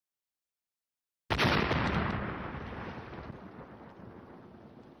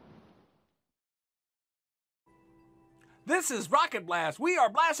This is Rocket Blast. We are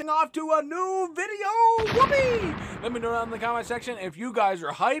blasting off to a new video. Whoopee! Let me know down in the comment section if you guys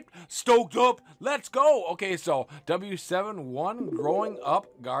are hyped, stoked up. Let's go. Okay, so W71 Growing Up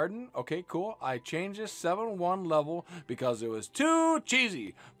Garden. Okay, cool. I changed this 7-1 level because it was too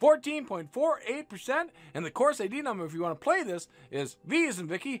cheesy. 14.48%. And the course ID number, if you want to play this, is V as in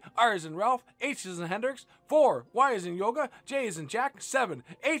Vicky, R as in Ralph, H as in Hendrix, 4, Y as in Yoga, J as in Jack, 7,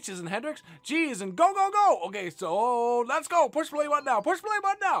 H as in Hendrix, G as in go, go, go. Okay, so let's go. Push play button now. Push play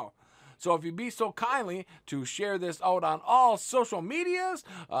button now. So if you be so kindly to share this out on all social medias,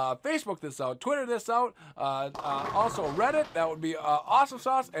 Facebook this out, Twitter this out, also Reddit, that would be awesome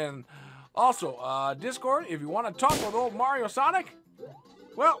sauce. And also Discord, if you want to talk with old Mario Sonic,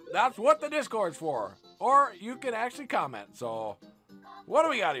 well, that's what the Discord's for. Or you can actually comment. So what do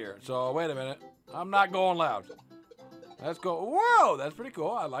we got here? So wait a minute. I'm not going loud. Let's go. Whoa, that's pretty cool.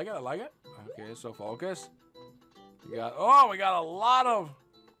 I like it. I like it. Okay, so focus. We got a lot of.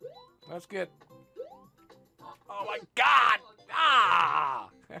 Let's get. Oh my God! Ah!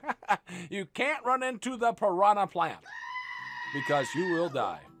 You can't run into the piranha plant because you will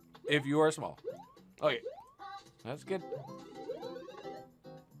die if you are small. Okay, let's get.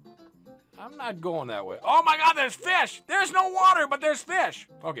 I'm not going that way. Oh my God! There's fish. There's no water, but there's fish.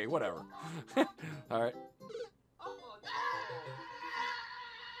 Okay, whatever. All right.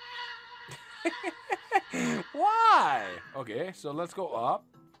 Why? Okay, so let's go up.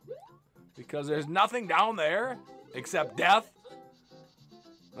 Because there's nothing down there except death.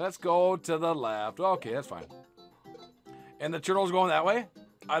 Let's go to the left. Okay, that's fine. And the turtle's going that way.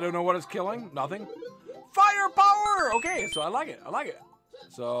 I don't know what it's killing. Nothing. Firepower! Okay, so I like it. I like it.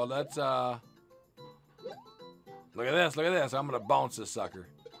 So let's, look at this. Look at this. I'm going to bounce this sucker.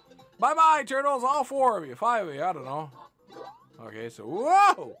 Bye-bye, turtles. All 4 of you. 5 of you. I don't know. Okay, so,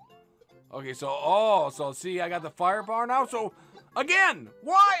 whoa! Okay, so, so see, I got the firepower now. So, again,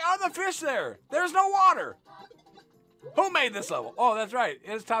 why are the fish there? There's no water. Who made this level? Oh, that's right.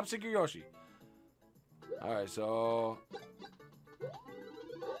 It's Top Secret Yoshi. All right, so.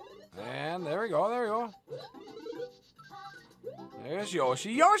 And there we go. There we go. There's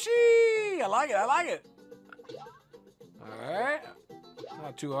Yoshi. Yoshi! I like it. I like it. All right.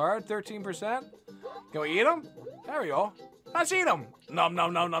 Not too hard. 13%. Can we eat them? There we go. Let's eat them. Nom,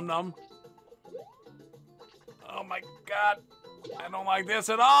 nom, nom, nom, nom. Oh, my God. I don't like this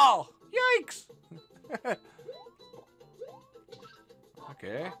at all. Yikes.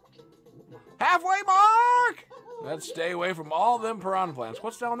 Okay. Halfway mark. Let's stay away from all them piranha plants.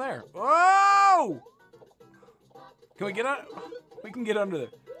 What's down there? Whoa! Can we get on? We can get under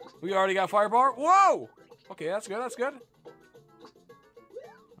there. We already got firepower. Whoa! Okay, that's good. That's good.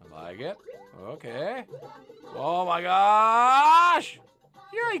 I like it. Okay. Oh my gosh!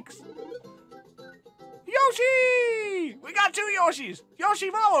 Yikes! Yoshi! We got 2 Yoshis! Yoshi,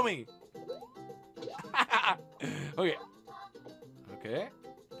 follow me! Okay. Okay.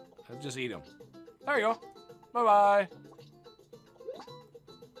 Let's just eat them. There you go. Bye-bye.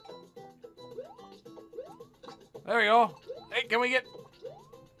 There we go. Hey, can we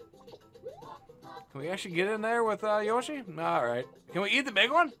actually get in there with Yoshi? All right. Can we eat the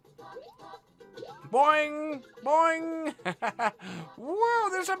big one? Boing! Boing! Whoa,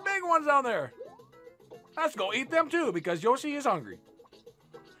 there's some big ones down there. Let's go eat them too, because Yoshi is hungry.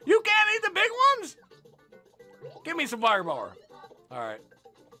 You can't eat the big ones? Give me some firepower. All right.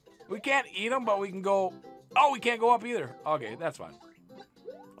 We can't eat them, but we can go. Oh, we can't go up either. Okay, that's fine.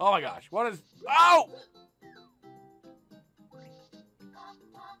 Oh my gosh. What is. Oh!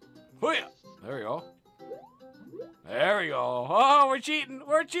 Hoo-ya. There we go. There we go. Oh, we're cheating.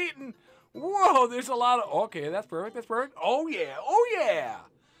 We're cheating. Whoa, there's a lot of. Okay, that's perfect. That's perfect. Oh, yeah. Oh, yeah.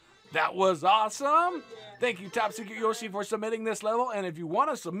 That was awesome. Thank you, Top Secret Yoshi, for submitting this level. And if you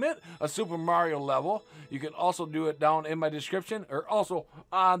want to submit a Super Mario level, you can also do it down in my description or also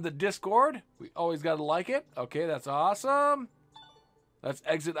on the Discord. We always got to like it. Okay, that's awesome. Let's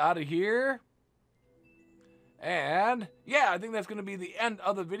exit out of here. And yeah, I think that's going to be the end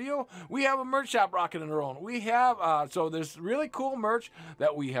of the video. We have a merch shop rocking and rolling. We have, so there's really cool merch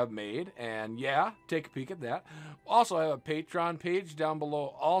that we have made. And yeah, take a peek at that. Also, I have a Patreon page down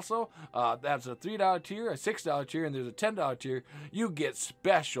below also. That's a $3 tier, a $6 tier, and there's a $10 tier. You get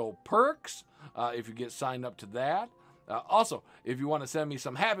special perks if you get signed up to that. Also, if you want to send me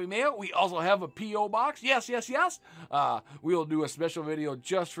some Happy Mail, we also have a P.O. box. Yes, yes, yes. We will do a special video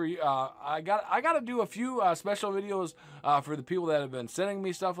just for you. I got to do a few special videos for the people that have been sending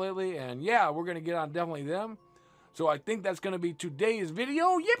me stuff lately. And yeah, we're going to get on definitely them. So I think that's going to be today's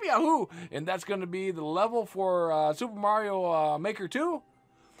video. Yippee-yahoo! And that's going to be the level for Super Mario Maker 2.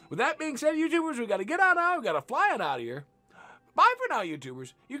 With that being said, YouTubers, we got to get on out. We got to fly on out of here. Bye for now,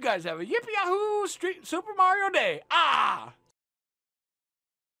 YouTubers. You guys have a yippee-yahoo Super Mario day. Ah!